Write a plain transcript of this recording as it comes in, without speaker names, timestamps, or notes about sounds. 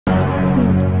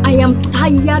I am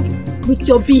tired with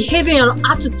your behavior and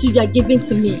attitude you are giving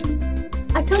to me.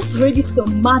 I can't tolerate this your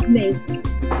madness.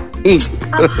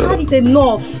 I've had it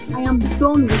enough. I am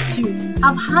done with you.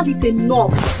 I've had it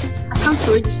enough. I can't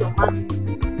tolerate this your madness.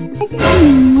 I can't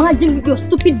imagine your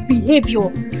stupid behavior.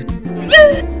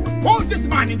 Who's this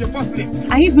man in the first place?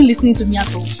 Are you even listening to me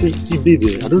at all? See,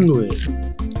 Dede, I don't know.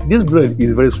 This bread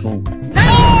is very strong.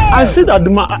 I said that the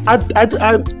man, I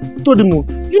told him,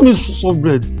 give me soft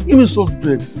bread. Give me soft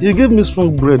bread. He gave me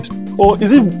strong bread. Or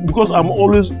is it because I'm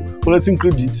always collecting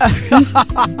credit? I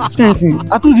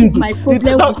told him. My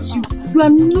problem with you.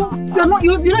 You're not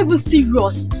even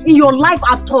serious in your life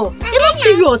at all. You're not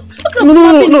serious.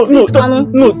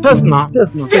 No, test now.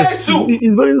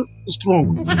 It's very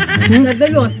strong. You're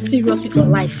very unserious with your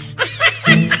life.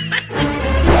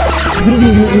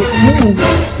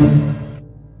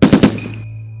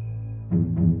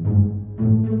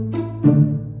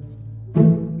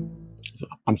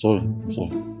 I'm sorry. What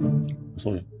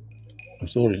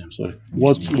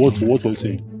are you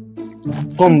saying?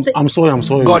 Come, I'm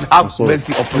sorry. God have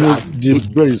mercy upon us. The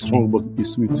bread is strong, but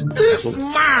it's sweet.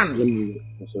 Man!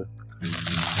 I'm sorry.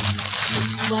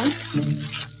 Well,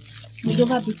 it's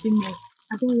over between us.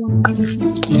 I don't want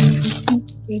anything to do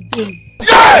again.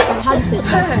 I've had it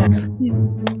enough. Please,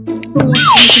 I don't want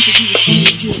anything to do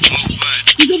with you again.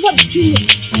 It's over between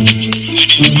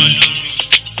us.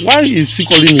 Why is she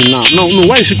calling me now? No,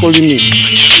 why is she calling me?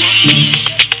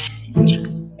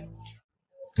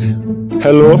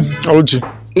 Hello, Auji.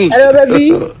 Hello,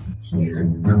 baby.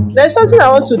 There's something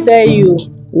I want to tell you.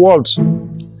 What?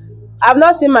 I've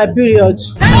not seen my period.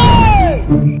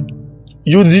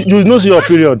 You did not see your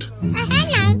period? Go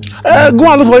and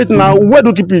look for it now. Where do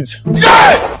you keep it?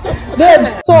 Babe,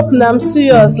 stop now. I'm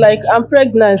serious. Like, I'm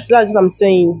pregnant. That's what I'm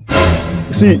saying.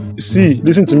 See,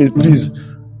 listen to me, please.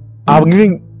 I've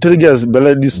given 3 girls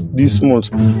belly this month.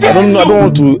 I don't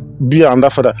want to be another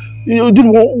father. You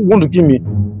don't want to kill me.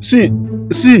 See,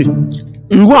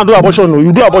 you go and do abortion. No,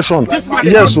 you do abortion.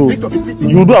 Yes, so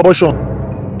you do abortion.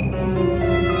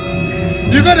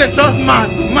 You gotta trust man,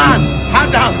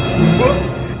 hand out.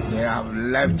 They have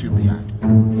left you behind.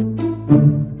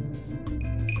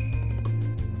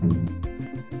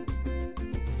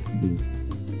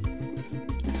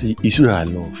 See, it's you that I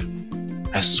love.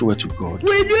 I swear to God.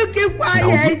 Will you keep quiet? I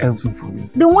will do everything for you.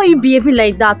 Then why are you behaving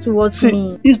like that towards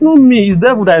me? It's not me. It's the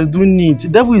devil that is doing it. The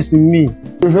devil is in me.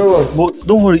 But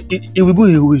don't worry, it will go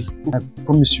away. I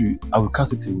promise you, I will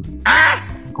cast it away. I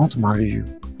want to marry you.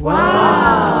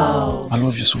 Wow! I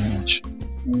love you so much.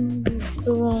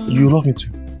 So, you love me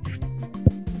too.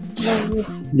 love you.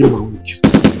 You're my weak.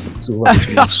 So what?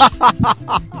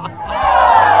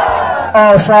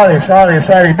 Oh,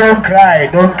 sorry. Don't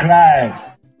cry.